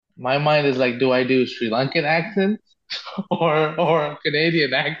My mind is like, do I do Sri Lankan accent or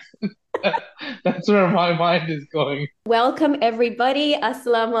Canadian accent? That's where my mind is going. Welcome, everybody.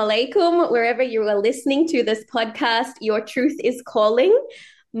 Assalamu alaikum. Wherever you are listening to this podcast, your truth is calling.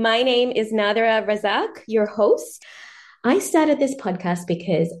 My name is Buraidah Razack, your host. I started this podcast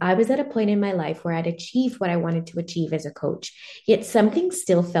because I was at a point in my life where I'd achieved what I wanted to achieve as a coach, yet something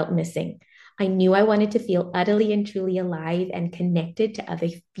still felt missing. I knew I wanted to feel utterly and truly alive and connected to other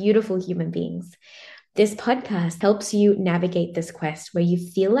beautiful human beings. This podcast helps you navigate this quest where you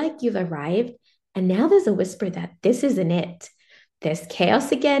feel like you've arrived, and now there's a whisper that this isn't it. There's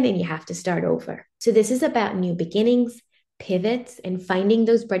chaos again, and you have to start over. So, this is about new beginnings, pivots, and finding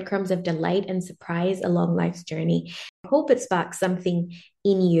those breadcrumbs of delight and surprise along life's journey. I hope it sparks something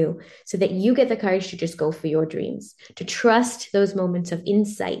in you so that you get the courage to just go for your dreams, to trust those moments of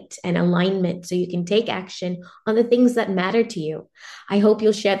insight and alignment so you can take action on the things that matter to you. I hope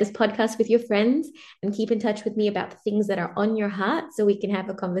you'll share this podcast with your friends and keep in touch with me about the things that are on your heart so we can have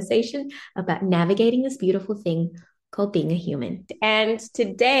a conversation about navigating this beautiful thing called being a human. And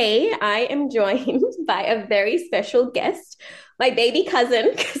today I am joined by a very special guest, my baby cousin,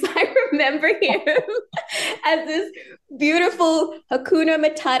 because I remember him as this beautiful Hakuna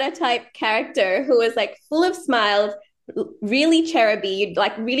Matata type character who was like full of smiles, really cheruby. You'd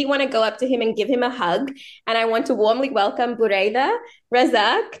like really want to go up to him and give him a hug. And I want to warmly welcome Buraidah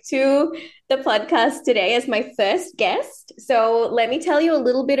Razack to the podcast today as my first guest. So let me tell you a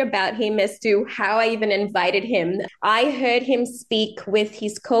little bit about him as to how I even invited him. I heard him speak with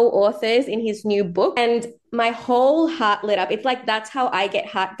his co-authors in his new book, and my whole heart lit up. It's like, that's how I get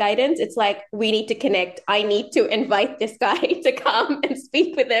heart guidance. It's like, we need to connect. I need to invite this guy to come and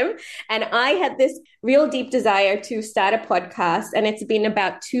speak with him. And I had this real deep desire to start a podcast, and it's been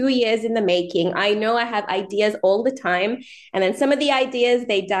about 2 years in the making. I know I have ideas all the time, and then some of the ideas,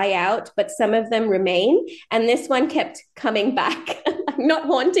 they die out, but some of them remain. And this one kept coming back, not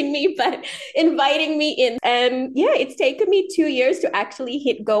haunting me, but inviting me in. And yeah, it's taken me 2 years to actually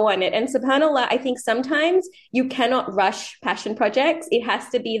hit go on it. And subhanAllah, I think sometimes you cannot rush passion projects. It has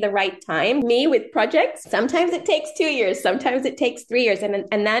to be the right time. Me with projects, sometimes it takes 2 years, sometimes it takes 3 years.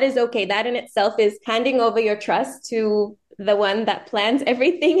 And that is okay. That in itself is handing over your trust to the one that plans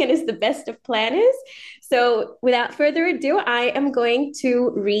everything and is the best of planners. So without further ado, I am going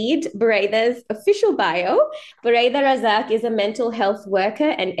to read Buraidah's official bio. Buraidah Razack is a mental health worker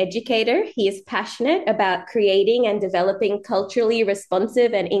and educator. He is passionate about creating and developing culturally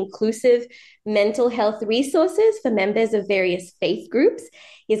responsive and inclusive mental health resources for members of various faith groups.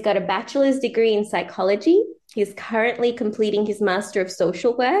 He's got a bachelor's degree in psychology. He's currently completing his Master of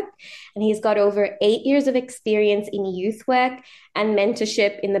Social Work, and he's got over 8 years of experience in youth work and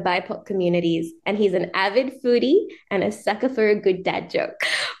mentorship in the BIPOC communities. And he's an avid foodie and a sucker for a good dad joke.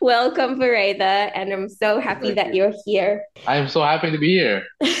 Welcome, Buraidah, and I'm so happy that you're here. I'm so happy to be here.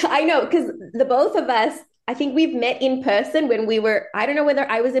 I know, because the both of us, I think we've met in person when we were, I don't know whether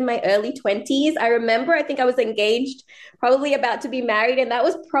I was in my early 20s. I remember, I think I was engaged, probably about to be married. And that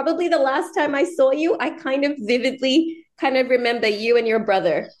was probably the last time I saw you. I kind of vividly remember you and your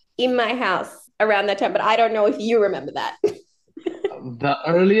brother in my house around that time. But I don't know if you remember that. The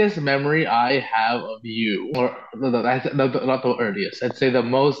earliest memory I have of you, or not the earliest, I'd say the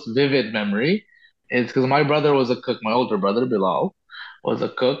most vivid memory is because my brother was a cook. My older brother, Bilal, was a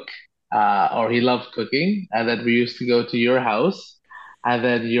cook, or he loved cooking. And then we used to go to your house, and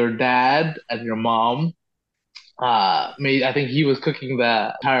then your dad and your mom I think he was cooking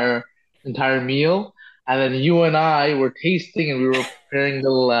the entire meal. And then you and I were tasting and we were preparing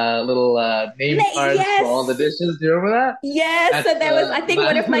little name cards for all the Yes. dishes. Do you remember that? Yes, so That's that was, I think,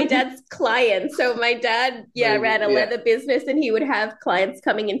 one of my that. dad's clients. So my dad, yeah, Maybe, ran a yeah, leather business, and he would have clients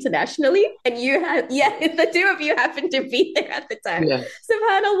coming internationally. And you had, yeah, the two of you happened to be there at the time. yes.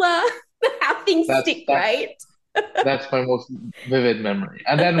 SubhanAllah, how things That's stick, that's right? that's my most vivid memory.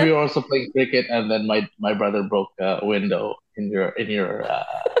 And then we were also playing cricket, and then my brother broke a window in your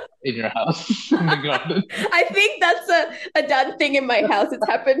house in the garden. I think that's a done thing in my house. It's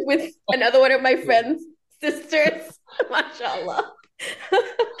happened with another one of my friends' sisters. MashaAllah.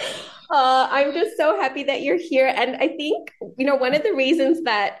 I'm just so happy that you're here. And I think, one of the reasons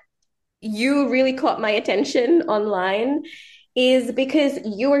that you really caught my attention online is because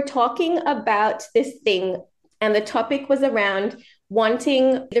you were talking about this thing, and the topic was around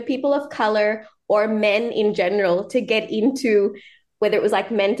wanting the people of color or men in general to get into whether it was like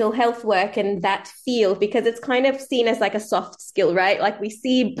mental health work and that field, because it's kind of seen as like a soft skill, right? Like we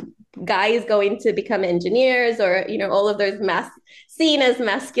see guys going to become engineers or, all of those seen as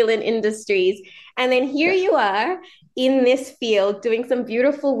masculine industries. And then here you are in this field doing some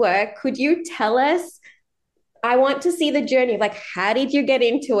beautiful work. Could you tell us? I want to see the journey of like, how did you get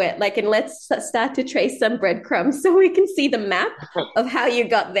into it? Like, and let's start to trace some breadcrumbs so we can see the map of how you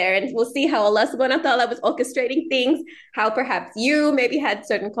got there. And we'll see how Allah subhanahu wa ta'ala was orchestrating things, how perhaps you maybe had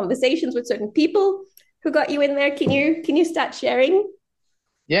certain conversations with certain people who got you in there. Can you start sharing?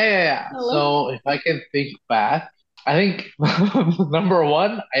 Yeah. Allah. So if I can think back, I think number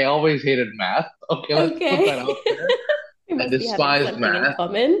one, I always hated math. Okay, let's put that Okay. out there. We I must be having despised something in math.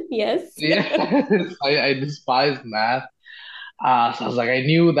 common. Yes. Yeah, I despised math. So I was like, I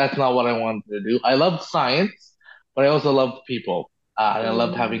knew that's not what I wanted to do. I loved science, but I also loved people. And I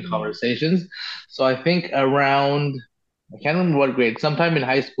loved having Mm. conversations. So I think around, I can't remember what grade, sometime in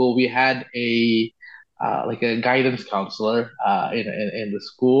high school, we had like a guidance counselor, in the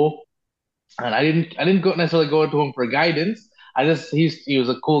school. And I didn't go necessarily go to him for guidance. He was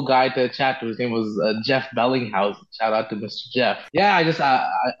a cool guy to chat to. His name was Jeff Bellinghausen. Shout out to Mr. Jeff. Yeah, I was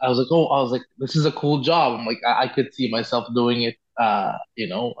like, oh, I was like, this is a cool job. I'm like, I could see myself doing it.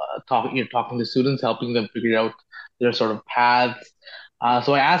 Talking to students, helping them figure out their sort of paths.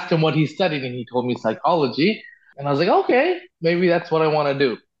 So I asked him what he studied, and he told me psychology. And I was like, okay, maybe that's what I want to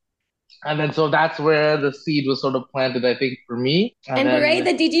do. And then so that's where the seed was sort of planted, I think, for me. And And then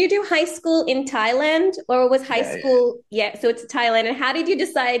Buraidah, did you do high school in Thailand or was high yeah, school? Yeah, so it's Thailand. And how did you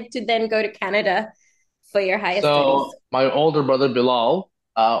decide to then go to Canada for your higher so studies? my older brother Bilal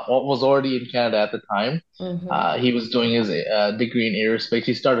was already in Canada at the time. Mm-hmm. He was doing his degree in aerospace.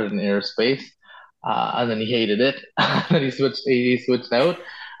 He started in aerospace, and then he hated it. Then he switched out.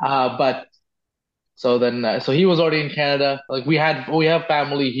 But so he was already in Canada. Like we have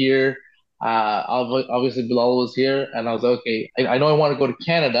family here. Obviously Bilal was here, and I was like, okay. I know I want to go to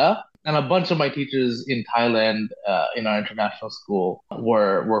Canada, and a bunch of my teachers in Thailand, in our international school,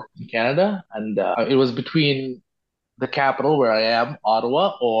 were from Canada, and it was between the capital where I am,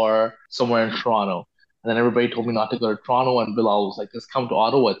 Ottawa, or somewhere in Toronto. And then everybody told me not to go to Toronto, and Bilal was like, just come to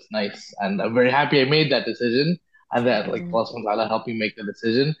Ottawa, it's nice. And I'm very happy I made that decision, and that like Mm-hmm. Allah subhanahu wa ta'ala helped me make the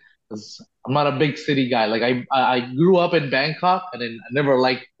decision. Because I'm not a big city guy. Like I grew up in Bangkok, and then I never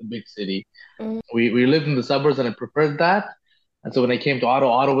liked the big city. We lived in the suburbs, and I preferred that. And so when I came to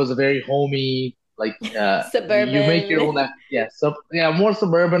Ottawa was a very homey, like you make your own Suburban. yeah, so yeah, more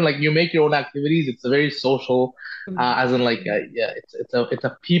suburban. Like you make your own activities. It's a very social, as in like Mm-hmm. yeah, it's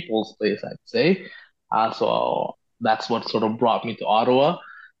a people's place, I'd say. So that's what sort of brought me to Ottawa,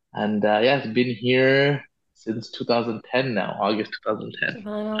 and yeah, it's been here since 2010 now, August 2010.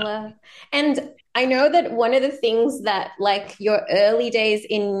 SubhanAllah. And I know that one of the things that, like, your early days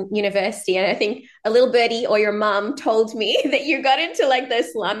in university, and I think a little birdie or your mom told me that you got into like the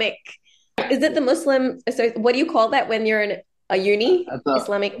Islamic, is it the Muslim? So, what do you call that when you're in a uni? At the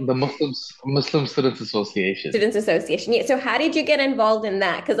Islamic the Muslim Students Association. Students Association. Yeah. So, how did you get involved in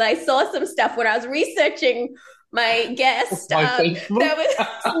that? Because I saw some stuff when I was researching my guest. My Facebook. There was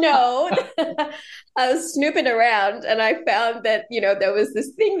no, I was snooping around and I found that, there was this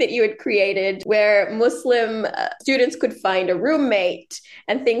thing that you had created where Muslim students could find a roommate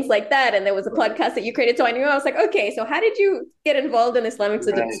and things like that. And there was a podcast that you created. So I knew, I was like, okay, so how did you get involved in Islamic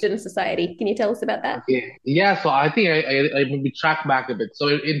Right. Student Society? Can you tell us about that? Okay. Yeah. So I think I maybe track back a bit.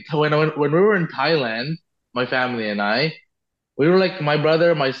 So when we were in Thailand, my family and I, we were like my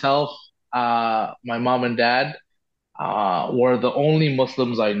brother, myself, my mom and dad, were the only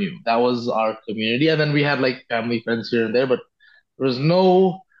Muslims I knew. That was our community, and then we had like family friends here and there, but there was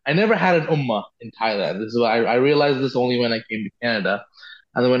no. I never had an ummah in Thailand. This is why I realized this only when I came to Canada,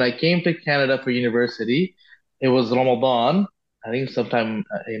 and then when I came to Canada for university, it was Ramadan. I think sometime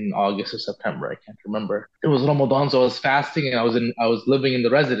in August or September. I can't remember. It was Ramadan, so I was fasting, and I was living in the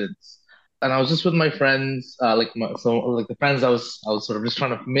residence, and I was just with my friends, like the friends I was sort of just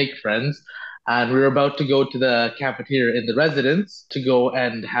trying to make friends, and we were about to go to the cafeteria in the residence to go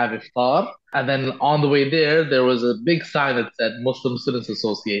and have iftar. And then on the way there was a big sign that said Muslim Students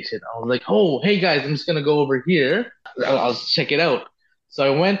Association. I was like, oh, hey guys, I'm just gonna go over here. I'll check it out. So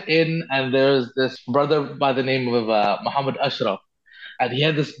I went in, and there's this brother by the name of Muhammad Ashraf, and he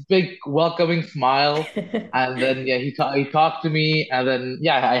had this big welcoming smile. And then yeah, he talked to me, and then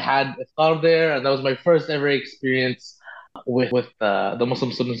yeah, I had iftar there, and that was my first ever experience with the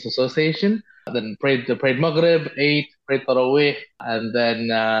Muslim Students Association. Then prayed Maghrib, ate, prayed Tarawih, and then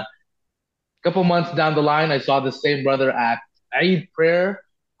a couple months down the line, I saw the same brother at Eid prayer,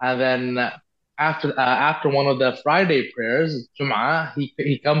 and then after one of the Friday prayers, Jum'ah,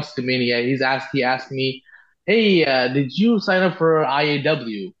 he comes to me and he asked me, hey, did you sign up for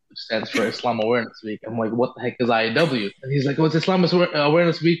IAW? stands for Islam Awareness Week. I'm like, what the heck is IAW? And he's like, oh, it's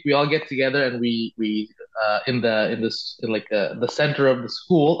Awareness Week. We all get together and we in the center of the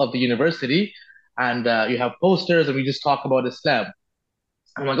school of the university, and you have posters and we just talk about Islam.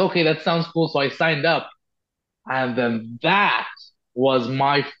 I'm like, okay, that sounds cool. So I signed up, and then that was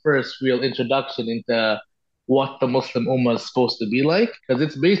my first real introduction into what the Muslim Ummah is supposed to be like. Because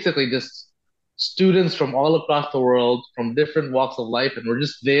it's basically just students from all across the world, from different walks of life, and we're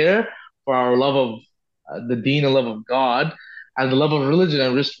just there for our love of the deen, the love of God, and the love of religion.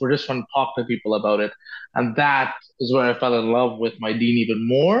 And we're just trying to talk to people about it. And that is where I fell in love with my deen even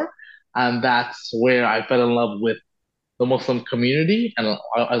more. And that's where I fell in love with the Muslim community, and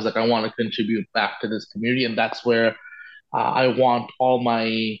I was like, I want to contribute back to this community, and that's where I want all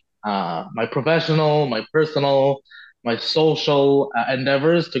my professional, my personal, my social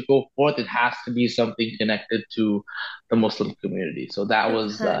endeavors to go forth. It has to be something connected to the Muslim community. So that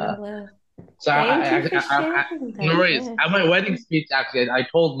was SubhanAllah. so Thank you for sharing no that. worries. Yeah. At my wedding speech, actually, I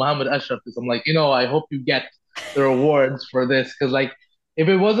told Muhammad Ashraf this. I'm like, I hope you get the rewards for this, because like, if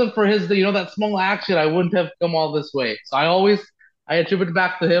it wasn't for his, that small action, I wouldn't have come all this way. So I attribute it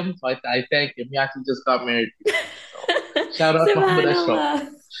back to him. So I thank him. He actually just got married recently. So shout out Muhammad Ashraf.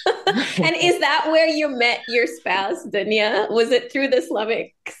 SubhanAllah. And is that where you met your spouse, Dunya? Was it through the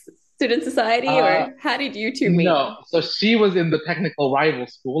Islamic Student Society, Uh, or how did you two meet? no, so she was in the technical rival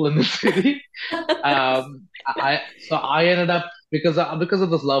school in the city. I ended up because of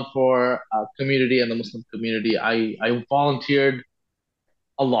this love for community and the Muslim community. I volunteered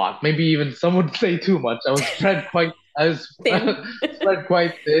a lot. Maybe even some would say too much. I was Thin. spread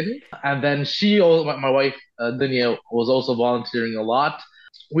quite thin. And then my wife, Dunya, was also volunteering a lot.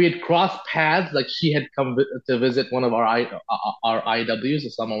 We had crossed paths. Like, she had come to visit one of our IWs,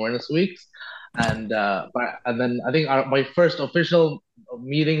 Islam Awareness Weeks, and then I think my first official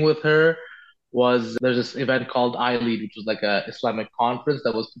meeting with her was, there's this event called iLead, which was like a Islamic conference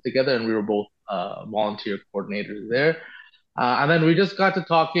that was put together, and we were both volunteer coordinators there. And then we just got to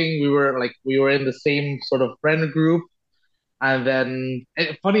talking. We were in the same sort of friend group. And then,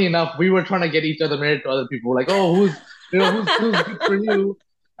 funny enough, we were trying to get each other married to other people. We're like, oh, who's good for you?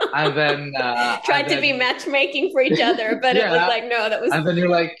 And then, Tried to be matchmaking for each other, but it was yeah. like, no, that was And then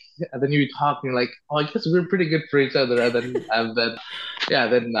and then you talk, and you're like, oh, I guess we're pretty good for each other. And then, yeah,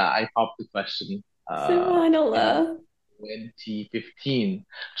 then I popped the question in SubhanAllah. 2015,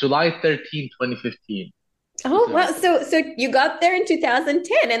 July 13, 2015. Oh, well, so you got there in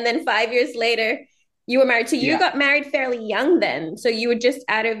 2010, and then 5 years later, you were married. So you Yeah, got married fairly young then. So you were just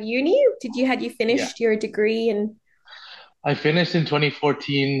out of uni? Had you yeah. finished your degree and I finished in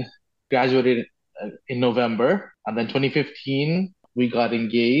 2014, graduated in November, and then 2015 we got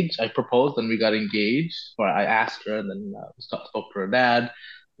engaged. I proposed and we got engaged, or I asked her, and then spoke to her dad.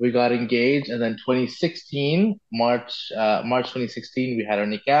 We got engaged, and then 2016 March 2016 we had our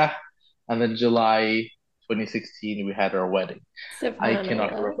nikah, and then July 2016 we had our wedding. I cannot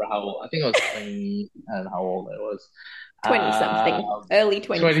SubhanAllah. remember how old. I think I was 20 and how old I was. 20 something, Uh, early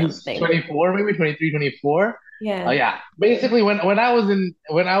 20 20 something. 24, maybe 23, 24. Yeah. Yeah. Basically, when I was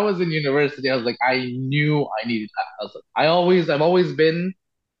in university, I was like, I knew I needed that. I've always been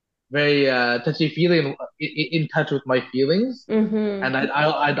very touchy feely and in touch with my feelings. Mm-hmm. And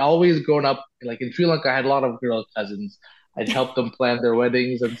I'd always grown up like in Sri Lanka. I had a lot of girl cousins. I'd help them plan their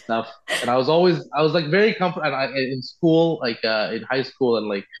weddings and stuff. And I was like very comfortable. And in school, like in high school and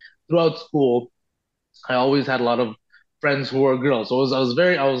like throughout school, I always had a lot of friends who were girls. So I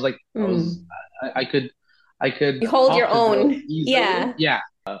was like, Mm. I could You hold your talk to girls own. easily. Yeah. Yeah.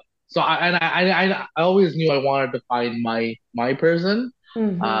 So I always knew I wanted to find my person.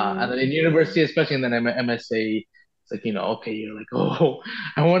 And Mm-hmm. then in university, especially in the MSA, it's like, okay, you're like, oh,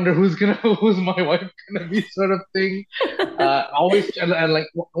 I wonder who's my wife gonna be, sort of thing. Always, and like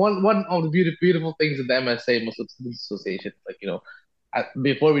one of the beautiful things in the MSA, Muslim Students Association, like,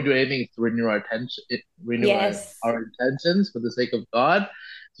 before we do anything, to renew our attention, renew Yes. our intentions for the sake of God.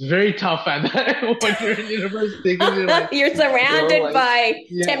 It's very tough at that when you're in university, because you're like, You're surrounded like, by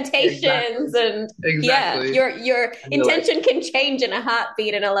yeah, exactly, temptations, and yeah, exactly, your and you're like, intention can change in a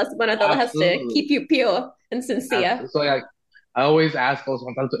heartbeat, and Allah subhanahu wa ta'ala has to absolutely, keep you pure and sincere. absolutely. So like, I always ask also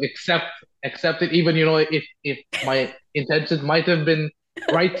sometimes to accept it, even if my intentions might have been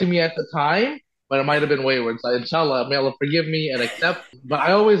right to me at the time, but it might have been wayward. So inshallah, may Allah forgive me and accept. But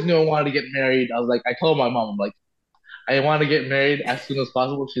I always knew I wanted to get married. I was like, I told my mom, I'm like, I want to get married as soon as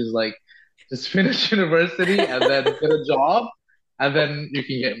possible. She's like, just finish university and then get a job, and then you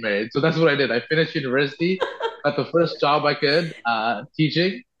can get married. So that's what I did. I finished university, got the first job I could,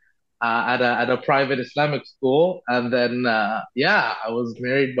 teaching. at a private Islamic school, and then yeah, I was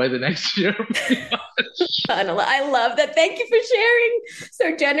married by the next year. Pretty much. I love that. Thank you for sharing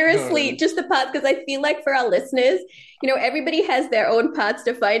so generously No, just the path, because I feel like for our listeners, everybody has their own paths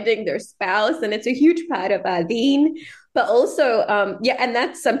to finding their spouse, and it's a huge part of our deen. But also, yeah, and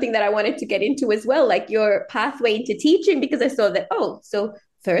that's something that I wanted to get into as well, like your pathway into teaching, because I saw that, oh, so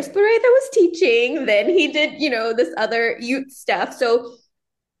first Buraidah was teaching, then he did, this other youth stuff. So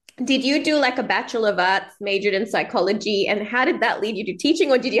did you do like a Bachelor of Arts, majored in psychology, and how did that lead you to teaching?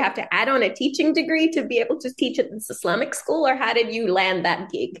 Or did you have to add on a teaching degree to be able to teach at this Islamic school? Or how did you land that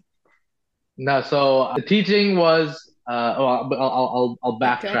gig? no. So the teaching was. I'll Backtrack.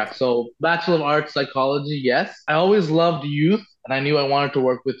 backtrack. So, Bachelor of Arts Psychology, yes. I always loved youth, and I knew I wanted to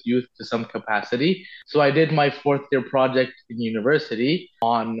work with youth to some capacity. So, I did my fourth year project in university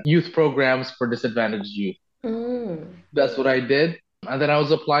on youth programs for disadvantaged youth. Mm. That's what I did. And then I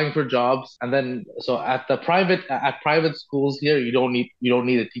was applying for jobs. And then so at private schools here, you don't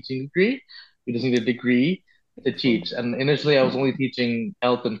need a teaching degree. You just need a degree to Beautiful. teach. And initially I was only teaching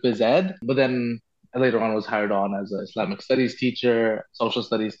health and phys ed, but then later on I was hired on as an Islamic studies teacher, social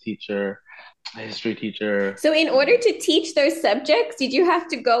studies teacher, a history teacher. So, in order to teach those subjects, did you have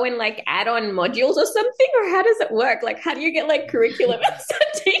to go and like add on modules or something? Or how does it work? Like, how do you get like curriculum and start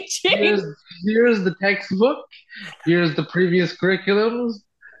Here's teaching? here's the textbook. Here's the previous curriculums.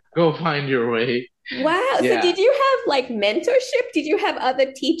 Go find your way. Wow. So Yeah. did you have like mentorship? Did you have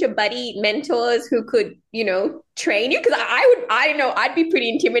other teacher buddy mentors who could, train you? Because I know I'd be pretty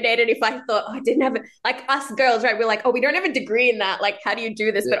intimidated if I thought, oh, I didn't have it. Like us girls, right? We're like, oh, we don't have a degree in that. Like, how do you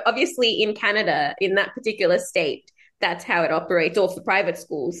do this? But obviously in Canada, in that particular state, that's how it operates, or for private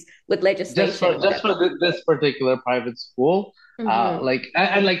schools with just legislation for or just for whatever. this particular private school Mm-hmm. like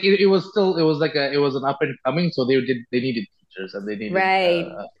and like it was still it was an up and coming, so they needed teachers and they needed Right.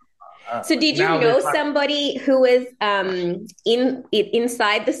 So like did you now they're know trying. somebody who was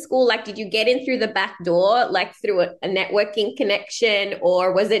inside the school? Like, did you get in through the back door, like through a networking connection,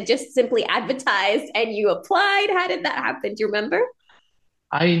 or was it just simply advertised and you applied? How did that happen? Do you remember?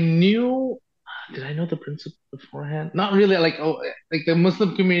 I knew Did I know the principal beforehand? Not really. Like, oh, like the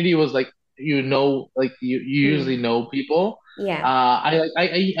Muslim community was like, like you usually Mm, know people. yeah. I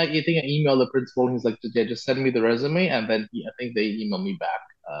think I emailed the principal and he's like, yeah, just send me the resume, and then I think they emailed me back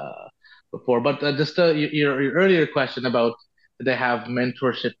before. But just your earlier question about did they have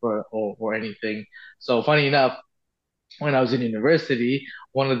mentorship or anything. So funny enough, when I was in university,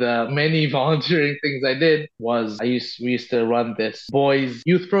 one of the many volunteering things I did was we used to run this boys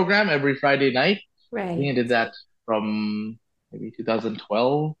youth program every Friday night. I think I Right. did that from maybe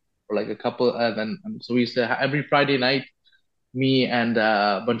 2012 for like a couple, and then so we used to every Friday night, me and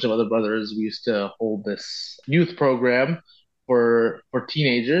a bunch of other brothers, we used to hold this youth program for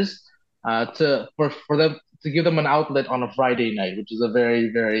teenagers, for them to give them an outlet on a Friday night, which is a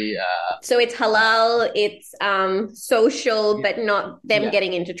very So it's uh, halal, it's social, but not them yeah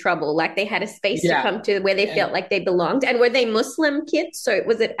getting into trouble. Like they had a space to yeah come to where they and felt like they belonged. And were they Muslim kids? So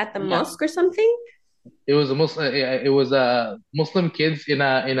was it at the yeah. mosque or something? It was Muslim kids in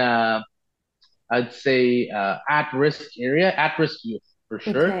a I'd say at risk area, at risk youth for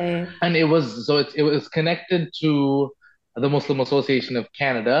sure. Okay. And it was connected to the Muslim Association of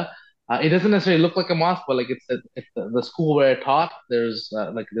Canada. It doesn't necessarily look like a mosque, but like it's the school where I taught. There's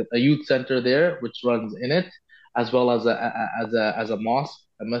like a youth center there which runs in it, as well as a mosque,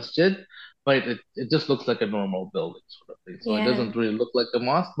 a masjid. But it just looks like a normal building sort of thing. So it Yeah. doesn't really look like a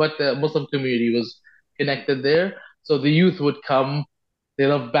mosque, but the Muslim community was connected there. So the youth would come. They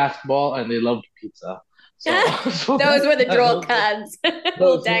loved basketball and they loved pizza. So so Those were the draw those were cards.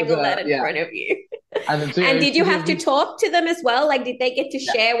 We'll those were dangle that the in yeah. front of you. And then so yeah, And I did used to you give have to these talk to them as well? Like, did they get to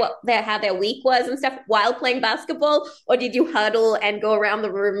yeah. share how their week was and stuff while playing basketball, or did you huddle and go around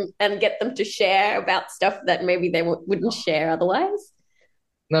the room and get them to share about stuff that maybe they wouldn't share otherwise?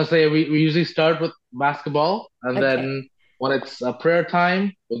 No, so yeah, we usually start with basketball, and Okay. then when it's prayer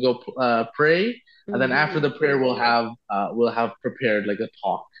time, we'll go pray, and then after the Mm, prayer, we'll have prepared like a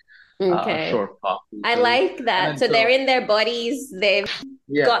talk, a okay. short talk I usually, like and that. then So they're so in their bodies, they've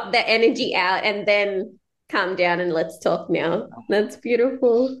yeah. got their energy out, and then calm down and let's talk now. That's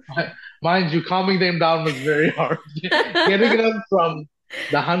beautiful. Mind you, calming them down was very hard. Getting them from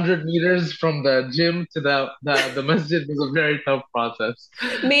the 100 meters from the gym to the masjid was a very tough process.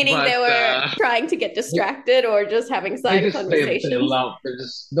 Meaning But they were trying to get distracted or just having they side just they conversations. love they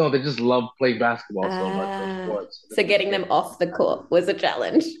just no they just love playing basketball so much, of Ah, course. so They just getting get them off the court was a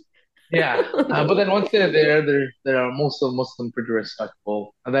challenge. Yeah, but then once they're there, they're Muslim pretty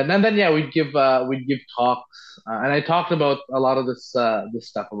respectful, and then yeah, we'd give talks, and I talked about a lot of this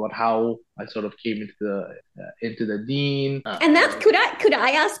stuff about how I sort of came into the deen. And that's could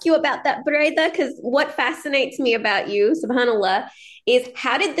I ask you about that, Buraidah? Because what fascinates me about you, subhanallah, is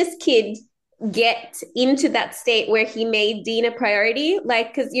how did this kid get into that state where he made deen a priority?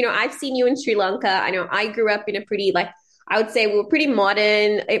 Like, because I've seen you in Sri Lanka. I know I grew up in a pretty, like, I would say we were pretty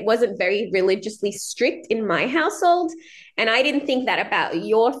modern. It wasn't very religiously strict in my household. And I didn't think that about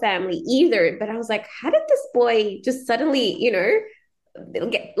your family either. But I was like, how did this boy just suddenly,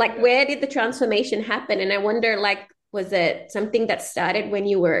 get, like, where did the transformation happen? And I wonder, like, was it something that started when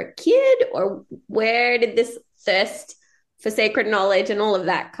you were a kid, or where did this thirst for sacred knowledge and all of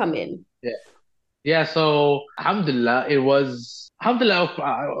that come in? Yeah, yeah. So alhamdulillah, I was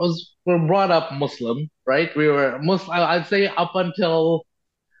we're brought up Muslim, right? We were Muslim. I'd say up until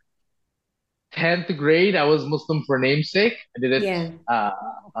 10th grade, I was Muslim for namesake. I did it Yeah.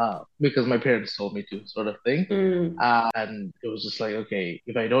 because my parents told me to, sort of thing. Mm. And it was just like, okay,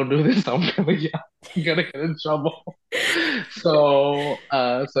 if I don't do this, I'm gonna get in trouble. So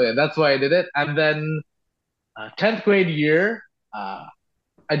yeah, that's why I did it. And then 10th grade year,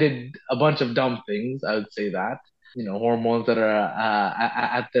 I did a bunch of dumb things. I would say that, hormones that are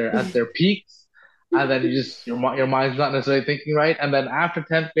at their peaks, and then your mind's not necessarily thinking right. And then after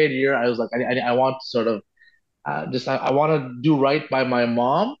 10th grade year, I was like, I want to sort of just I want to do right by my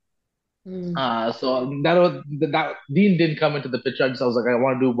mom. Mm. So that Dean didn't come into the picture. I was like, I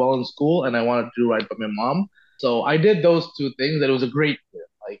want to do well in school and I want to do right by my mom. So I did those two things, and it was a great year.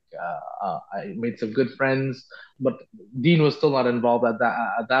 Like I made some good friends, but Dean was still not involved at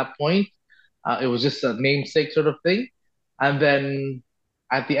that point. It was just a namesake sort of thing. And then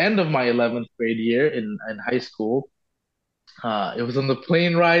at the end of my 11th grade year in high school, it was on the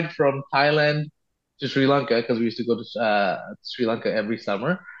plane ride from Thailand to Sri Lanka because we used to go to Sri Lanka every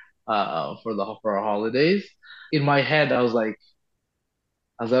summer for our holidays. In my head, I was like,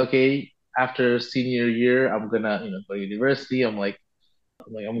 okay, after senior year, I'm gonna go to university. I'm like,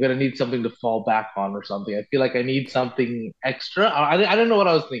 I'm gonna need something to fall back on or something. I feel like I need something extra. I don't know what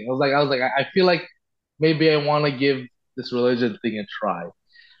I was thinking. I was like, I feel like maybe I want to give this religion thing a try.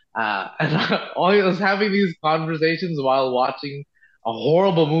 And I was having these conversations while watching a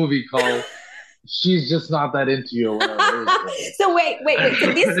horrible movie called "She's Just Not That Into You" or whatever. It was So wait.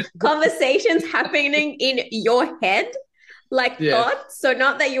 So this great. conversation's happening in your head, like Yes. thoughts. So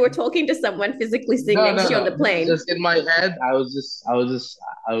not that you were talking to someone physically sitting No, next no, to you on the no. plane. Just in my head, I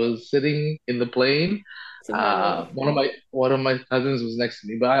was sitting in the plane. Subhanallah. One of my cousins was next to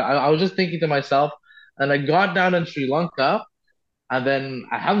me, but I was just thinking to myself, and I got down in Sri Lanka, and then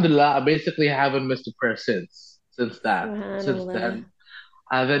Alhamdulillah, I basically haven't missed a prayer since that. Since Subhanallah. then,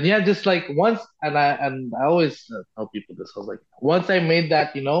 and then yeah, just like once, and I always tell people this. I was like, once I made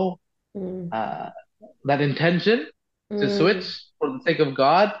that, Mm. uh, that intention to switch Mm. for the sake of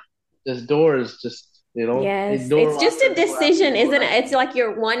God, just doors, just a Yes, it's door just after a door after decision, door isn't it? after It's like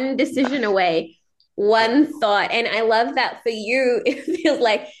you're one decision yes, away, yes, one thought. And I love that for you. It feels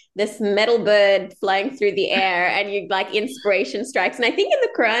like this metal bird flying through the air, and you like inspiration strikes. And I think in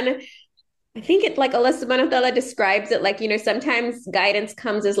the Quran, I think it like Allah subhanahu wa ta'ala describes it like, sometimes guidance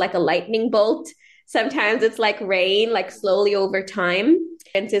comes as like a lightning bolt. Sometimes it's like rain, like slowly over time.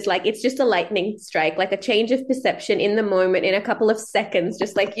 And it's like, it's just a lightning strike, like a change of perception in the moment, in a couple of seconds,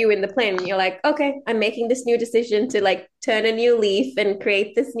 just like you in the plane. And you're like, okay, I'm making this new decision to like turn a new leaf and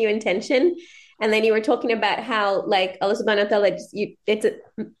create this new intention. And then you were talking about how like Allah subhanahu wa ta'ala, it's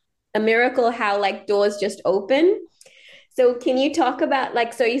a miracle how like doors just open. So can you talk about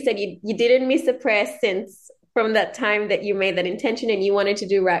like, so you said you didn't miss a prayer since from that time that you made that intention and you wanted to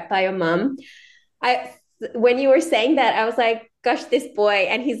do right by your mom. I When you were saying that, I was like, gosh, this boy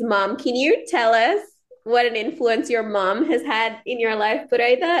and his mom, can you tell us what an influence your mom has had in your life,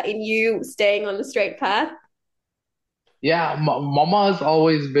 Buraidah, in you staying on the straight path? yeah. Mama has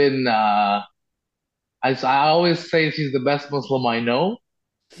always been. I always say she's the best Muslim I know.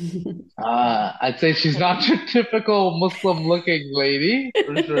 I'd say she's not your typical Muslim-looking lady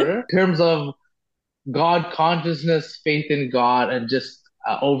for sure. In terms of God consciousness, faith in God, and just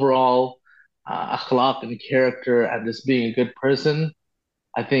overall akhlaq and character, and just being a good person.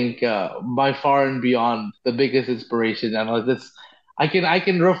 I think by far and beyond the biggest inspiration. And like this, I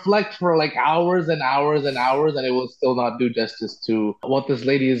can reflect for like hours and hours and hours, and it will still not do justice to what this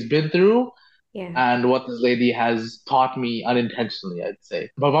lady has been through Yeah. and what this lady has taught me unintentionally, I'd say.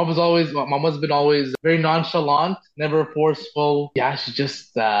 My mom has been always very nonchalant, never forceful. Yeah, she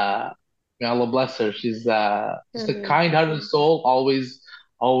just may Allah bless her. She's just a Mhm. kind-hearted soul, always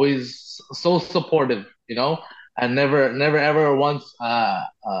always so supportive, and never ever once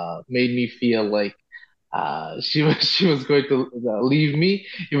made me feel like she was she was going to leave me,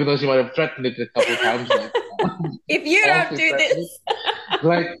 even though she might have threatened it a couple times, like If you don't falsely do threatened it. this.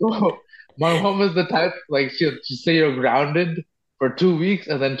 Like my mom was the type like she'd say you're grounded for 2 weeks,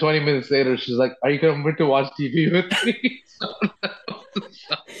 and then 20 minutes later she's like, "Are you coming to watch TV with me?"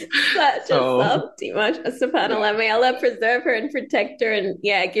 Such a So softie, yeah, subhanAllah. May Allah preserve her and protect her and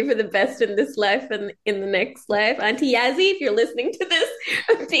yeah, give her the best in this life and in the next life. Auntie Yazzie, if you're listening to this,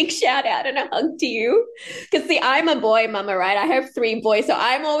 a big shout out and a hug to you. Because see, I'm a boy mama, right? I have three boys. So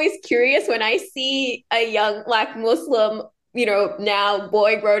I'm always curious when I see a young like Muslim, now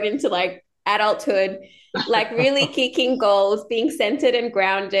boy grown into like adulthood, like really kicking goals, being centered and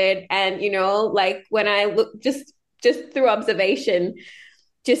grounded. And, like when I look just through observation,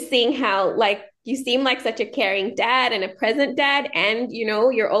 just seeing how like you seem like such a caring dad and a present dad, and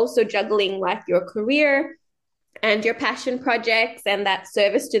you're also juggling like your career and your passion projects and that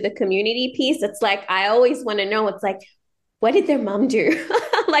service to the community piece. It's like I always want to know, it's like, what did their mom do?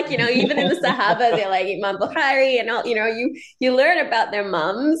 Like, even in the Sahaba, they're like Imam Bukhari and all, you learn about their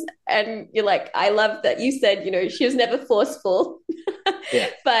moms and you're like, I love that you said, she was never forceful. yeah,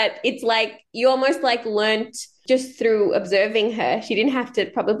 But it's like you almost like learned just through observing her. She didn't have to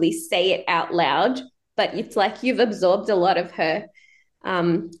probably say it out loud, but it's like you've absorbed a lot of her,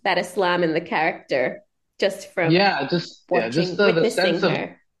 that Islam and the character just from just witnessing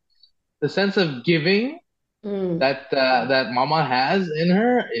her. the sense of giving Mm. that Mama has in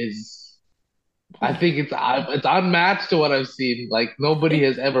her is, I think it's unmatched to what I've seen. Like nobody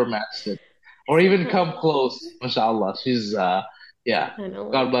has ever matched it, or even come close. MashaAllah, she's yeah, God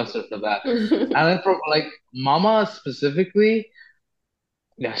Subhanallah. bless her for that. And then for like Mama specifically,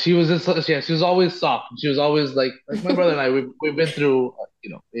 yeah, she was just yeah, she was always soft. She was always like my brother and I. We've been through,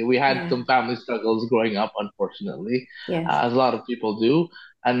 we had Yeah. some family struggles growing up, unfortunately, Yes. as a lot of people do.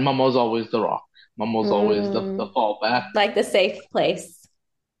 And Mama was always the rock. Mama was always the Mm. fallback, Like the safe place.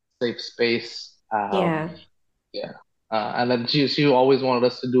 safe space. Yeah. Yeah. And then she always wanted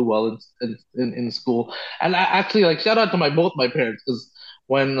us to do well in school. And actually, like, shout out to both my parents, because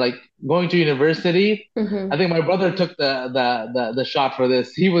when like going to university, I Mm-hmm. think my brother took the shot for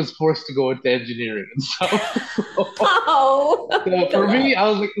this. He was forced to go into engineering and stuff. Oh, So for me, God. I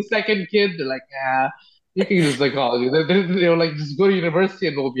was like the second kid. They're like, yeah, you can do psychology. They were like, just go to university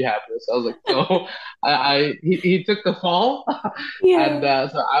and we'll be happy. So I was like, no. He took the fall, and Yeah.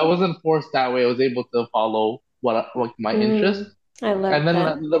 so I wasn't forced that way. I was able to follow what my interest, Mm. I love and then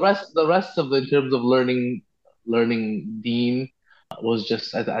that. the rest of in terms of learning Dean was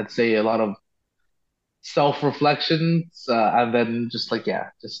just I'd say a lot of self-reflections, and then just like yeah,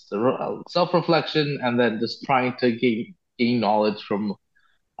 just self-reflection, and then just trying to gain knowledge from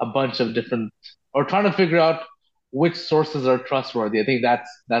a bunch of different, or trying to figure out which sources are trustworthy. I think Right.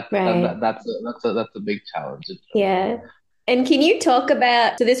 that's a big challenge in terms of Yeah. And can you talk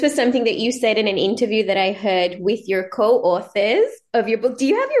about, so this was something that you said in an interview that I heard with your co-authors of your book. Do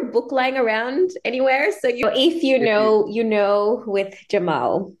you have your book lying around anywhere? So if you if you know, you know with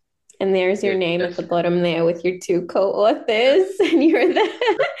Jamal. And there's your yes, name at yes, the bottom there with your two co-authors. And you're the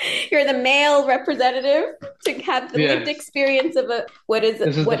you're the male representative to have the lived yes. experience of what is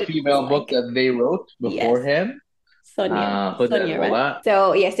This is the what it's female book like. that they wrote Yes. beforehand. Huda and Sonia, right? Wala.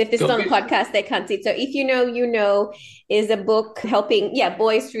 So yes, if this is So on the basically, podcast, they can't see it. So if you know, you know, is a book helping, yeah,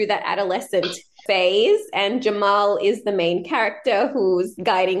 boys through that adolescent phase, and Jamal is the main character who's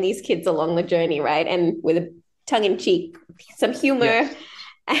guiding these kids along the journey, right? And with a tongue in cheek, some humor. yes,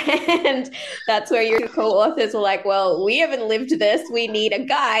 And that's where your co-authors were like, well, we haven't lived this. We need a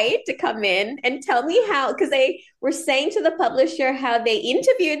guy to come in and tell me how, because they were saying to the publisher how they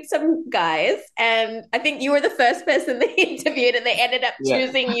interviewed some guys. And I think you were the first person they interviewed and they ended up yes.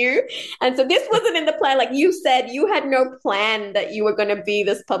 choosing you. And so this wasn't in the plan. Like you said, you had no plan that you were going to be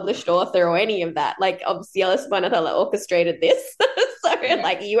this published author or any of that. Like obviously Allah subhanahu wa ta'ala orchestrated this. So Yeah.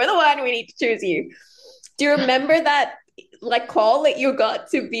 like you were the one, we need to choose you. Do you remember that like call that you got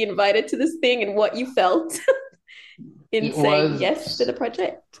to be invited to this thing and what you felt in It saying was yes to the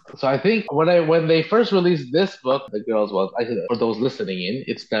project? so. I think when they first released this book, the girls was for those listening in,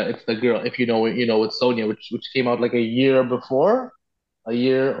 it's the girl. If you know it, it's Sonia, which came out like a year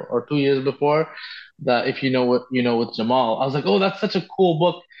or 2 years before. The if you know what with Jamal, I was like, oh, that's such a cool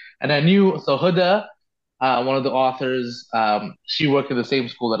book, and I knew so Huda. One of the authors, she worked in the same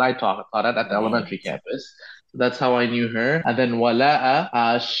school that I taught at the elementary Right. campus. So that's how I knew her. And then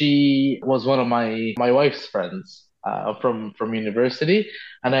Wala'a, she was one of my wife's friends. from university,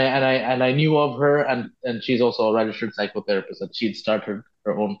 and I knew of her, and she's also a registered psychotherapist, and she'd started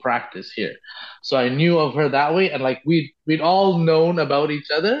her own practice here, so I knew of her that way, and like we'd all known about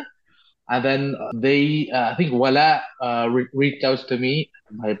each other, and then I think Wala reached out to me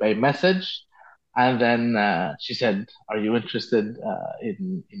by message, and then she said, "Are you interested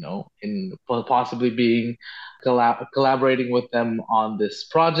in possibly being collaborating with them on this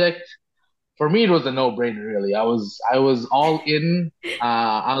project?" For me, it was a no-brainer, really. I was all in.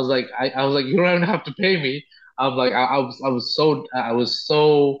 I was like, you don't even have to pay me. I was like,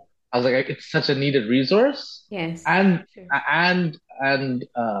 it's such a needed resource, Yes, and sure.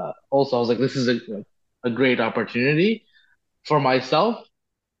 also I was like, this is a great opportunity for myself,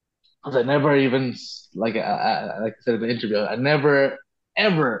 because I never even like I said in the interview, I never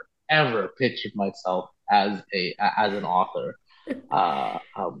ever pictured myself as an author. Uh,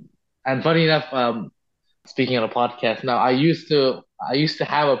 um, and funny enough, speaking on a podcast now, I used to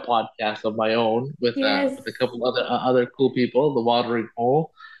have a podcast of my own with a Yes. couple other cool people, The Watering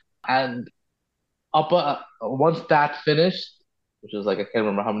Hole, and once that finished, which was like I can't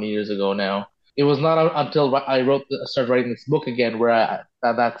remember how many years ago now. It was not until I started writing this book again where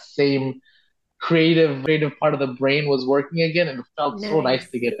that same creative part of the brain was working again, and it felt so nice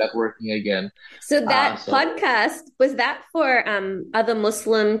to Nice. get that working again. So that So podcast, was that for other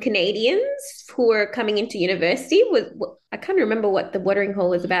Muslim Canadians who were coming into university? I can't remember what the watering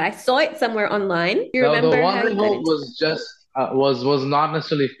hole is about. I saw it somewhere online. Do you now the remember how watering you got hole into was just was not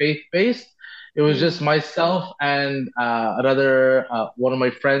necessarily faith based. It it? was just myself and another one of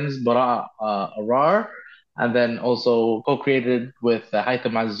my friends, Bara Arar, and then also co-created with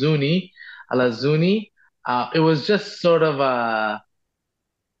Haitham Al-Azuni. It was just sort of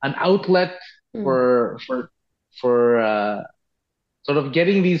an outlet Mm, for sort of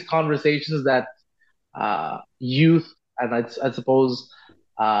getting these conversations that youth, and I suppose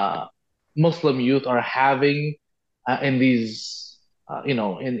uh, Muslim youth are having in these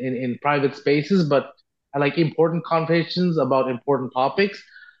in private spaces, but like important conversations about important topics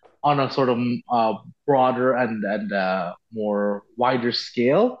on a sort of uh, broader and more wider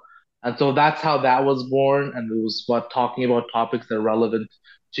scale. And so that's how that was born. And it was what talking about topics that are relevant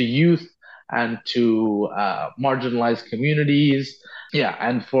to youth and to marginalized communities. Yeah,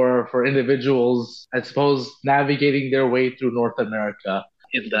 and for individuals, I suppose navigating their way through North America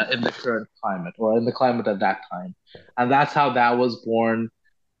in the current climate, or in the climate at that time. And that's how that was born.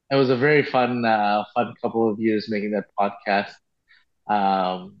 It was a very fun couple of years making that podcast.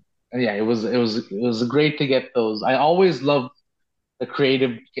 And yeah, it was great to get those. I always loved the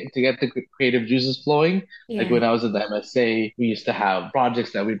creative to get the creative juices flowing. Like yeah. when I was at the MSA, we used to have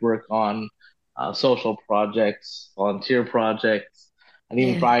projects that we'd work on, social projects, volunteer projects, and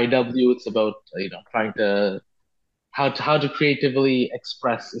even for Yeah. IW, it's about trying to how to creatively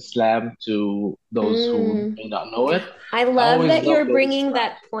express Islam to those who Mm. may not know it. I I love always that loved you're those bringing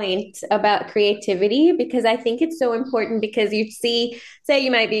that projects. point about creativity because I think it's so important because you see, say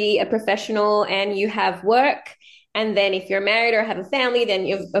you might be a professional and you have work, and then if you're married or have a family, then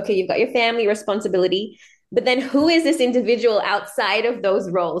you've got your family responsibility. But then who is this individual outside of those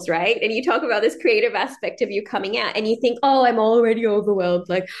roles, right? And you talk about this creative aspect of you coming out and you think, oh, I'm already overwhelmed.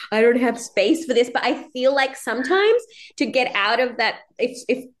 Like, I don't have space for this. But I feel like sometimes to get out of that,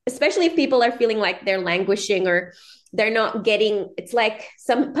 if especially if people are feeling like they're languishing or they're not getting, it's like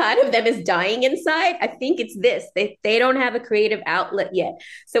some part of them is dying inside. I think it's this, they don't have a creative outlet yet.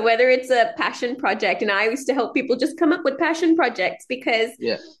 So whether it's a passion project, and I used to help people just come up with passion projects because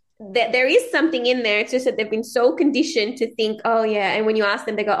Yeah, there is something in there. It's just that they've been so conditioned to think, oh yeah, and when you ask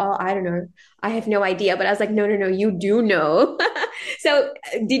them they go, oh, I don't know, I have no idea. But I was like, no, no, no, you do know. So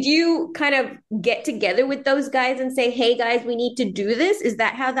did you kind of get together with those guys and say, hey guys, we need to do this? Is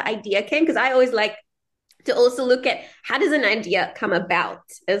that how the idea came? Because I always like to also look at how does an idea come about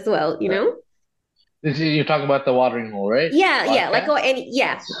as well, you right. know? You're talking about the watering hole, right? Yeah, yeah. Like, Podcast. oh, any,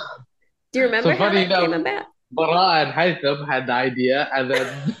 yeah. Do you remember So how funny that came enough, about? Bara and Haitham had the idea, and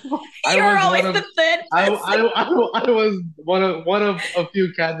then I You're was one always of the third person. I was one of a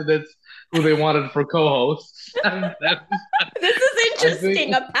few candidates who they wanted for co-hosts, and then This is I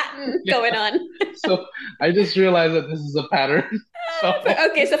think interesting, a pattern yeah. going on. So I just realized that this is a pattern. So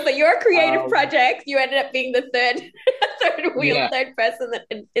Okay, so for your creative um, project, you ended up being the third third wheel, yeah, third person that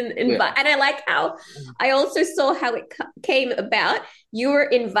yeah, invite. And I like how I also saw how it came about. You were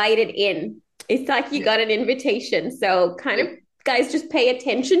invited in. It's like you yeah. got an invitation. So kind of guys, just pay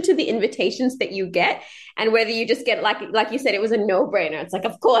attention to the invitations that you get, and whether you just get like you said, it was a no-brainer. It's like,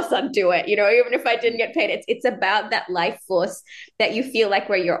 of course I'd do it, even if I didn't get paid. It's about that life force that you feel like,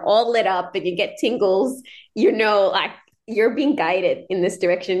 where you're all lit up and you get tingles, like you're being guided in this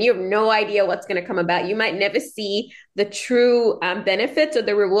direction. You have no idea what's going to come about. You might never see the true benefits or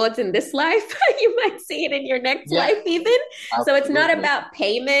the rewards in this life. You might see it in your next Yeah, life even. So it's not absolutely. about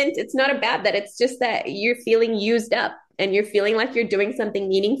payment. It's not about that. It's just that you're feeling used up and you're feeling like you're doing something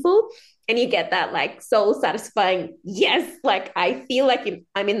meaningful. And you get that like soul satisfying, yes, like I feel like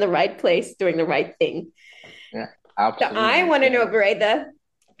I'm in the right place doing the right thing. Yeah, So I absolutely. want to know, So, Buraidah,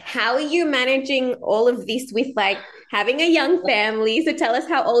 how are you managing all of this with like having a young family? So tell us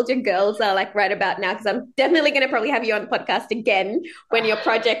how old your girls are like right about now, because I'm definitely going to probably have you on the podcast again when your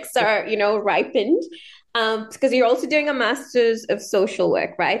projects are, ripened. Because you're also doing a master's of social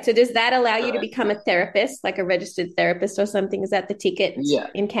work, right? So does that allow you to correct. become a therapist, like a registered therapist or something? Is that the ticket Yeah,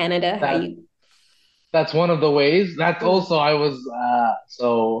 in Canada? How that you? that's one of the ways. That's Mm. also I was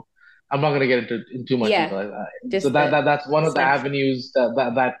so I'm not gonna get into in too much Yeah, detail. So just the that's one of the snapshot. avenues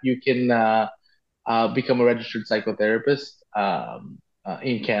that you can become a registered psychotherapist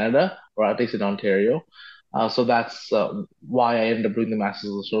in Canada, or at least in Ontario. So that's why I ended up doing the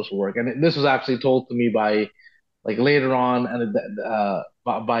Masters of Social Work, and this was actually told to me by like later on, and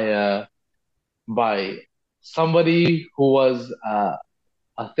by somebody who was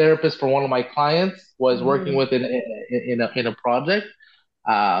a therapist for one of my clients was working Mm. with in a project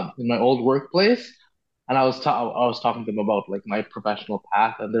in my old workplace, and I was talking to them about like my professional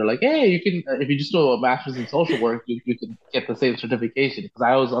path, and they're like, "Hey, you can if you just do a master's in social work, you can get the same certification." Because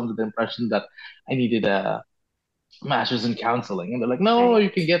I was under the impression that I needed a master's in counseling, and they're like, "No, you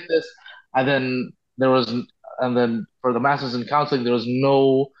Right. can get this." And then and then for the master's in counseling, there was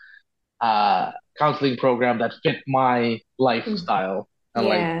no counseling program that fit my Mm. lifestyle and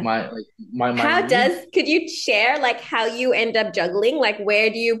Yeah. my How needs. could you share like how you end up juggling? Like where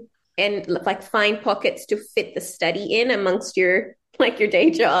do you and like find pockets to fit the study in amongst your like your day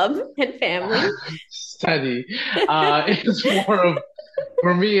job and family? Study. It's more of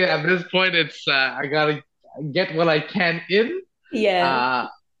for me at this point. It's I gotta get what I can in. Yeah, Uh,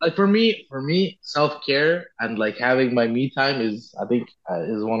 like for me, self care and like having my me time is I think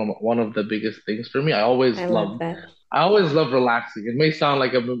is one of the biggest things for me. I love that. I always love relaxing. It may sound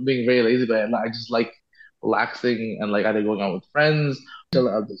like I'm being very lazy, but I just like relaxing and like either going out with friends,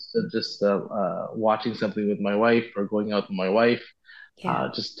 just watching something with my wife or going out with my wife. Yeah.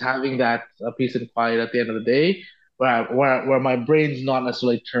 Just having that peace and quiet at the end of the day, where my brain's not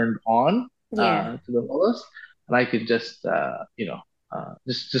necessarily turned on Yeah. to the fullest, and I can just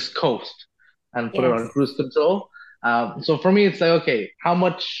just coast and put it on Yes. cruise control. So for me, it's like okay, how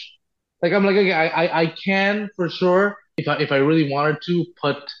much? Like I'm like okay, I can for sure if I really wanted to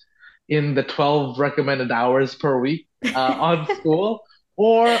put in the 12 recommended hours per week on school,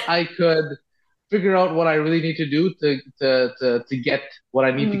 or I could figure out what I really need to do to get what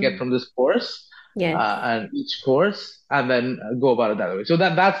I need to get Mm. from this course Yes. and each course, and then go about it that way. So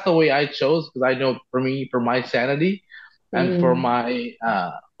that's the way I chose because I know for me, for my sanity, and for Mm. my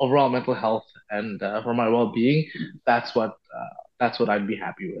overall mental health and for my well-being, that's what that's what I'd be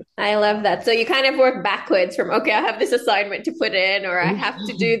happy with. I love that. So you kind of work backwards from, okay, I have this assignment to put in, or I have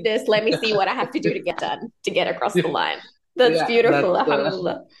to do this. Let me see what I have to do to get done, to get across the line. That's Yeah, beautiful. that's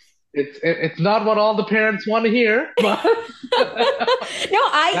Alhamdulillah. it's not what all the parents want to hear, but No,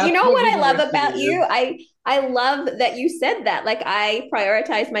 you that's know what what I love university about you? is. I love that you said that. Like I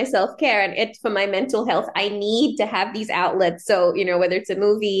prioritize my self-care and it's for my mental health. I need to have these outlets. So, whether it's a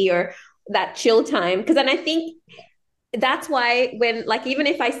movie or that chill time. Because then I think that's why when like even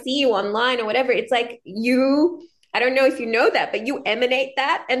if I see you online or whatever, it's like you I don't know if you know that, but you emanate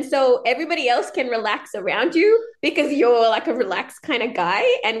that. And so everybody else can relax around you because you're like a relaxed kind of guy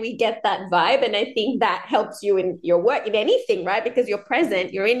and we get that vibe. And I think that helps you in your work, in anything, right? Because you're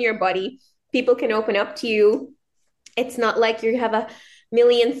present, you're in your body, people can open up to you. It's not like you have a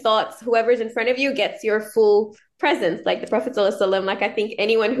million thoughts. Whoever's in front of you gets your full presence. Like the Prophet ﷺ, like I think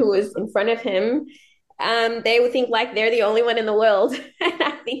anyone who is in front of him, they would think like they're the only one in the world. And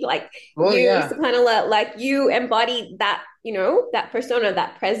I think like Well, you, yeah, subhanAllah, like you embody that, that persona,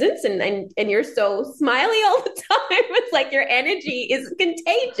 that presence, and you're so smiley all the time. It's like your energy is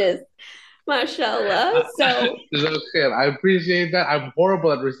contagious. MashaAllah. So it's okay. I appreciate that. I'm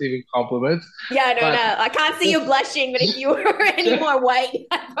horrible at receiving compliments, yeah, no, but no. I can't see you just blushing, but if you were any just more white,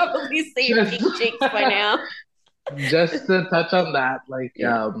 I'd probably see your just, pink cheeks by now. just to touch on that, like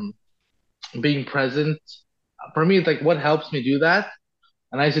Yeah. being present for me, it's like what helps me do that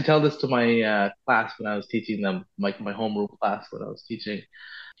And I used to tell this to my class when I was teaching them, like my homeroom class when I was teaching.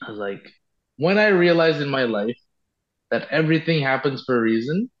 I was like, when I realized in my life that everything happens for a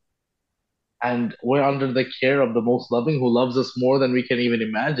reason, and we're under the care of the most loving who loves us more than we can even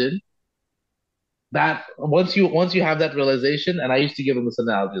imagine, that once you have that realization, and I used to give them this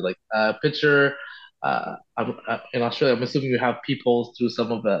analogy, like picture, in Australia, I'm assuming you have peepholes through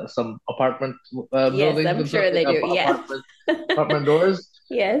some apartment Yes, buildings I'm and stuff, sure like they do. Yeah. apartment doors.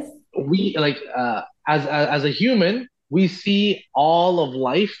 Yes. We like as a human, we see all of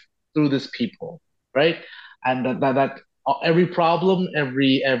life through this peephole, right? And that every problem,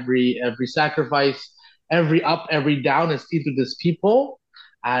 every sacrifice, every up, every down is seen through this peephole,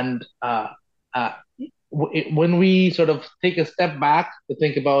 and uh, when we sort of take a step back to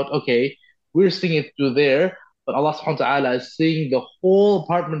think about, okay, we're seeing it through there, but Allah subhanahu wa ta'ala is seeing the whole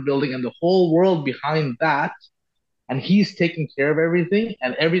apartment building and the whole world behind that, and He's taking care of everything,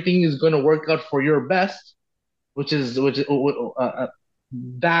 and everything is going to work out for your best, which is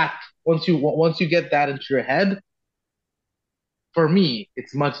that once you get that into your head, for me,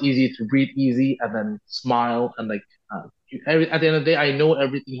 it's much easier to breathe easy and then smile and like at the end of the day, I know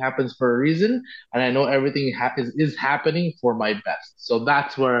everything happens for a reason, and I know everything is happening for my best. So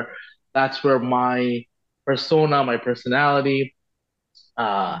that's where my persona, my personality,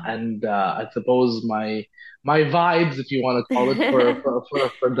 and I suppose my vibes, if you want to call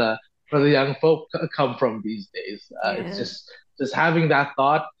it, for the young folk come from these days. It's Yeah. just having that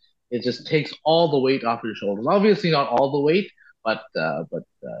thought. It just takes all the weight off your shoulders. Obviously, not all the weight, but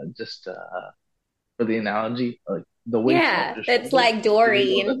just for the analogy, like the weight off Yeah, your it's shoulders. like Because you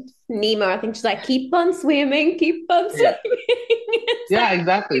Dory know that. and Nemo. I think she's like, keep on swimming, keep on Yeah, swimming. It's like yeah,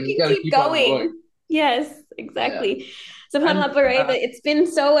 exactly. you You just can got to keep keep on going. going. Yes, Yeah, exactly. and SubhanAllah, Buraidah, it's been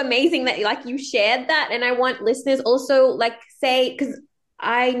so amazing that like you shared that. And I want listeners also like say, because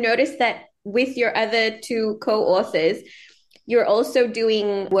I noticed that with your other two co-authors, you're also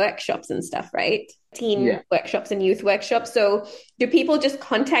doing workshops and stuff, right? Teen yeah. workshops and youth workshops. So do people just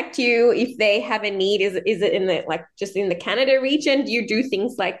contact you if they have a need? Is it in the like just in the Canada region? Do you do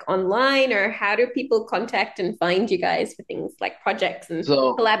things like online, or how do people contact and find you guys for things like projects and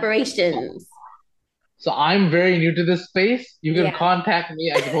So collaborations? So I'm very new to this space. You can Yeah, contact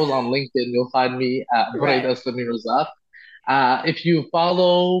me, I suppose, on LinkedIn. You'll find me at right. Buraidah Razack. If you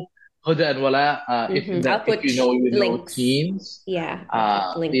follow Huda and Wala, I'll if put you know links. teens, Yeah,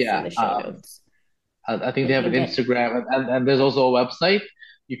 I'll put links in yeah, the show notes. I think they have People an get Instagram, and there's also a website.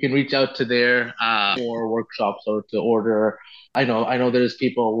 You can reach out to there for workshops or to order. I know there's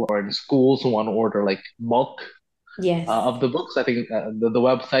people who are in schools who want to order like bulk yes. of the books. I think the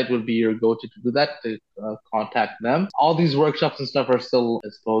website would be your go-to to do that, to contact them. All these workshops and stuff are still, I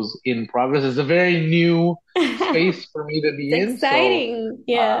suppose, in progress. It's a very new space for me to It's be in. So, exciting.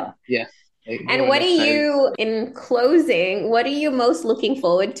 Yeah. yes, And new and what are exciting. you, in closing, what are you most looking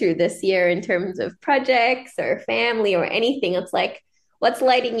forward to this year in terms of projects or family or anything? It's like, what's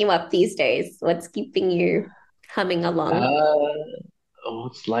lighting you up these days? What's keeping you humming along? Uh,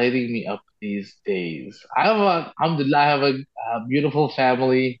 what's lighting me up these days? Alhamdulillah, I have a beautiful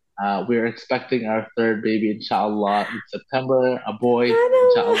family. We're expecting our third baby, inshallah, in September, a boy,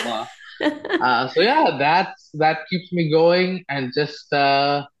 inshallah. So yeah, that keeps me going, and just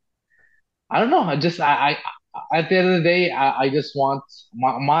I don't know. At the end of the day, I just want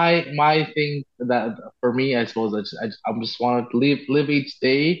my thing that for me, I suppose I'm just want to live each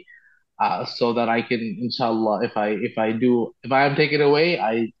day, so that I can, inshallah, if I am taken away,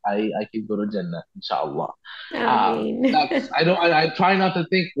 I can go to Jannah, inshallah. I mean, That's I don't I try not to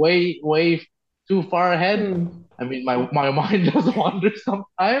think way too far ahead. hmm. I mean, my mind does wander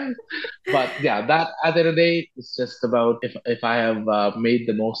sometimes, but yeah, that at the end of the day, it's just about if I have made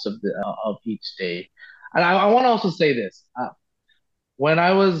the most of each day. And I want to also say this. When I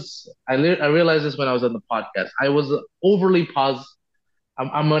realized this when I was on the podcast. I was overly positive.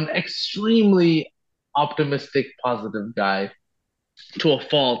 I'm an extremely optimistic, positive guy to a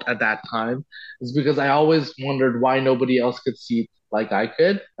fault at that time. Is because I always wondered why nobody else could see it like I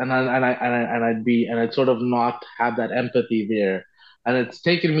could, and I'd sort of not have that empathy there. And it's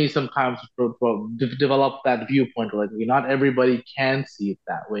taken me some time to develop that viewpoint. Like, not everybody can see it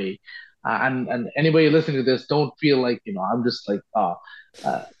that way. And anybody listening to this, don't feel like, I'm just like,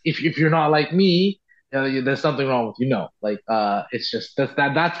 if you're not like me, there's something wrong with you. No, like, it's just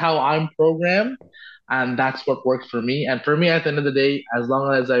that's how I'm programmed, and that's what works for me. And for me, at the end of the day, as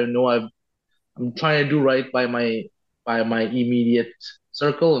long as I know I'm trying to do right by my immediate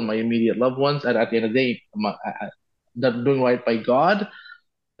circle and my immediate loved ones, and at the end of the day, that doing right by God,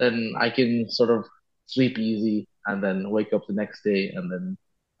 then I can sort of sleep easy, and then wake up the next day, and then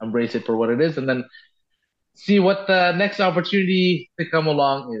embrace it for what it is, and then see what the next opportunity to come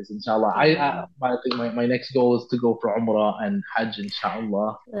along is, inshallah. Yeah. I think my next goal is to go for Umrah and Hajj, inshallah.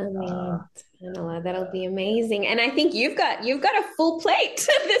 I Uh, mean, subhanAllah, that'll be amazing. And I think you've got a full plate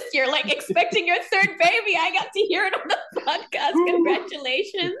this year, like expecting your third baby. I got to hear it on the podcast.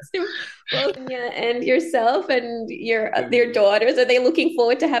 Congratulations to both you and yourself and your daughters. Are they looking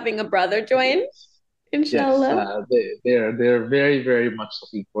forward to having a brother join? yes, Inshallah. they're very very much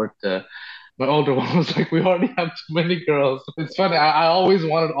looking forward to. My older one was like, we already have too many girls. It's funny. I always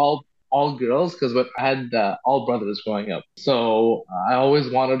wanted all girls because I had all brothers growing up. So I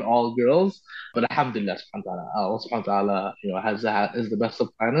always wanted all girls. But alhamdulillah, subhanahu wa ta'ala, Allah subhanahu wa ta'ala, is the best of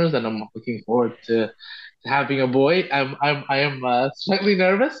planners, and I'm looking forward to having a boy. I am slightly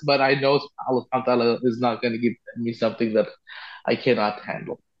nervous, but I know Allah subhanahu wa ta'ala is not going to give me something that I cannot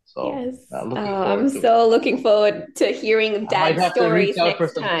handle. So Yes. looking Oh, I'm forward to it. so looking forward to hearing I might dad's have to reach stories out for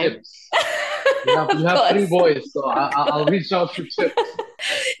next some time. tips. You Of have three course. boys, so I'll reach out for tips.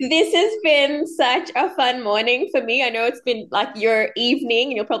 This has been such a fun morning for me. I know it's been like your evening,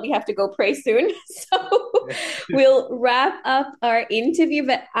 and you'll probably have to go pray soon. So we'll wrap up our interview.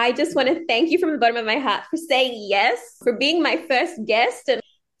 But I just want to thank you from the bottom of my heart for saying yes, for being my first guest and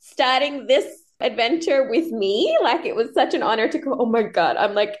starting this adventure with me. Like it was such an honor to go, oh my God,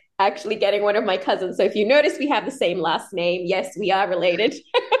 I'm like actually getting one of my cousins. So if you notice, we have the same last name. Yes, we are related.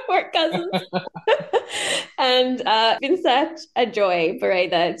 We're cousins. And been such a joy,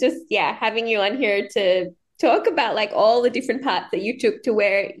 Buraidah. Just yeah, having you on here to talk about like all the different paths that you took to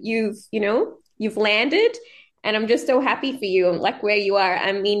where you've landed. And I'm just so happy for you, like where you are.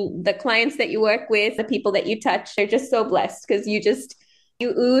 I mean, the clients that you work with, the people that you touch, they're just so blessed because you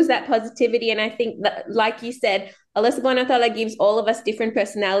ooze that positivity. And I think that, like you said, Allah subhanahu wa ta'ala gives all of us different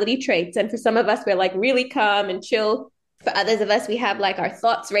personality traits. And for some of us, we're like really calm and chill. For others of us, we have like our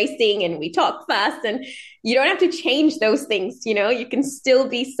thoughts racing and we talk fast. And you don't have to change those things, you can still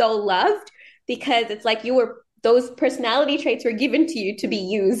be so loved because it's like those personality traits were given to you to be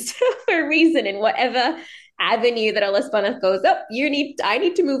used for a reason in whatever avenue that Allah subhanahu wa ta'ala goes up. I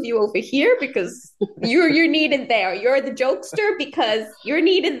need to move you over here because you're needed there. You're the jokester because you're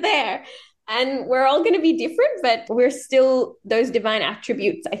needed there. And we're all going to be different, but we're still, those divine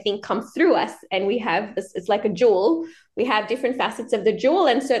attributes, I think, come through us. And we have this, it's like a jewel. We have different facets of the jewel,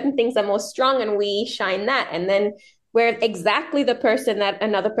 and certain things are more strong, and we shine that. And then we're exactly the person that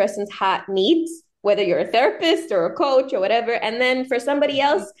another person's heart needs, whether you're a therapist or a coach or whatever. And then for somebody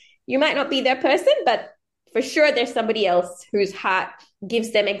else, you might not be their person, but for sure there's somebody else whose heart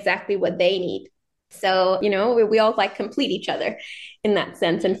gives them exactly what they need. So, we all like complete each other in that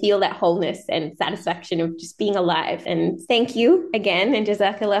sense and feel that wholeness and satisfaction of just being alive. And thank you again, and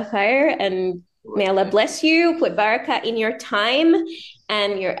jazakallah khair. And may Allah bless you, put barakah in your time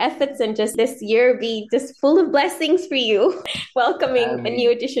and your efforts, and just this year be just full of blessings for you, welcoming a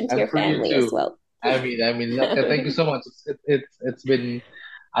new addition to And your for you family as too. well. Thank you so much. It's been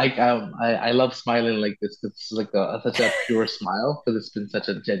I love smiling like this. It's like such a pure smile because it's been such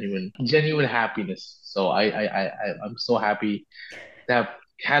a genuine happiness. So I'm so happy to have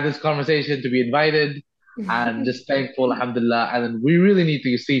had this conversation, to be invited, and just thankful, alhamdulillah. And then we really need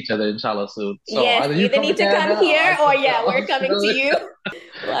to see each other, inshallah, soon. So Yes, either you you either come to need to come Canada or here I or come to yeah, we're coming to Australia. you.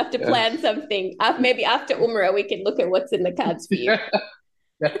 We'll have to plan Yes. something. Maybe after Umrah, we can look at what's in the cards for you.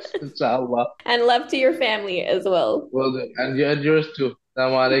 Yes, inshallah. And love to your family as well. Well done. And yours too.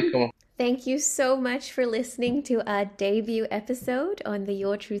 Assalamu alaikum. Thank you so much for listening to our debut episode on the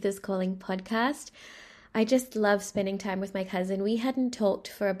Your Truth is Calling podcast. I just love spending time with my cousin. We hadn't talked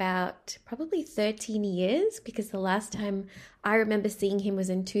for about probably 13 years because the last time I remember seeing him was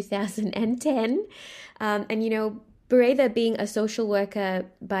in 2010. Buraidah, being a social worker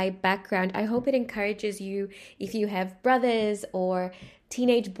by background, I hope it encourages you, if you have brothers or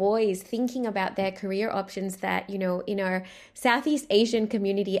teenage boys thinking about their career options, that, in our Southeast Asian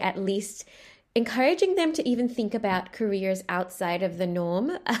community, at least, encouraging them to even think about careers outside of the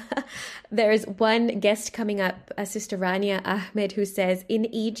norm. There's one guest coming up, Sister Rania Ahmed, who says in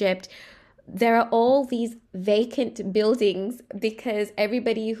Egypt, there are all these vacant buildings because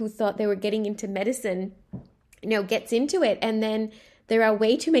everybody who thought they were getting into medicine gets into it. And then there are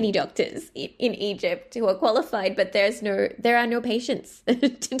way too many doctors in Egypt who are qualified, but there are no patients to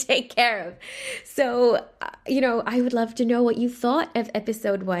take care of. So, I would love to know what you thought of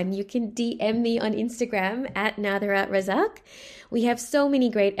episode 1. You can DM me on Instagram at Buraidah Razack. We have so many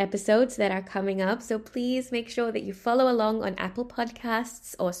great episodes that are coming up. So please make sure that you follow along on Apple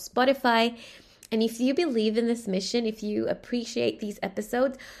Podcasts or Spotify. And if you believe in this mission, if you appreciate these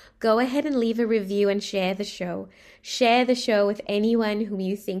episodes, go ahead and leave a review and share the show. Share the show with anyone whom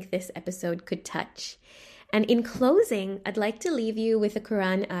you think this episode could touch. And in closing, I'd like to leave you with a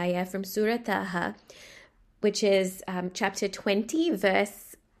Quran ayah from Surah Taha, which is chapter 20,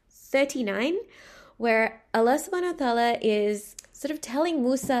 verse 39, where Allah subhanahu wa ta'ala is sort of telling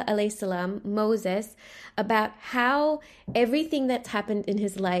Musa alayhi salam, Moses, about how everything that's happened in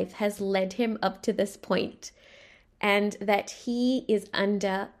his life has led him up to this point, and that he is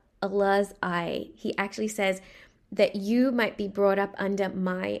under Allah's eye. He actually says that you might be brought up under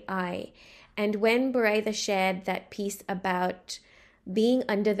my eye. And when Buraidah shared that piece about being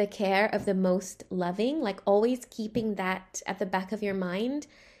under the care of the most loving, like always keeping that at the back of your mind,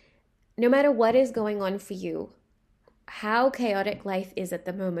 no matter what is going on for you, how chaotic life is at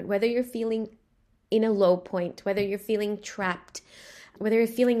the moment, whether you're feeling in a low point, whether you're feeling trapped, whether you're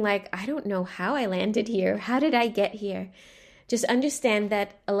feeling like, I don't know how I landed here, how did I get here? Just understand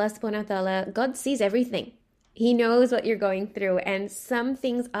that Allah subhanahu wa ta'ala, God sees everything. He knows what you're going through, and some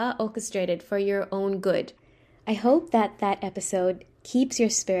things are orchestrated for your own good. I hope that episode keeps your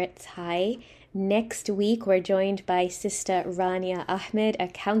spirits high. Next week, we're joined by Sister Rania Ahmed, a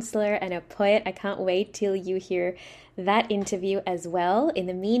counselor and a poet. I can't wait till you hear that interview as well. In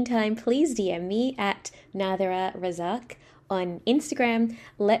the meantime, please DM me at Buraidah Razack on Instagram.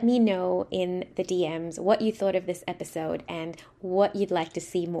 Let me know in the DMs what you thought of this episode and what you'd like to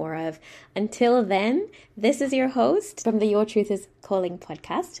see more of. Until then, this is your host from the Your Truth is Calling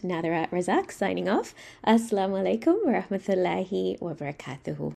podcast, Buraidah Razack, signing off. Assalamu alaikum wa rahmatullahi wa barakatuhu.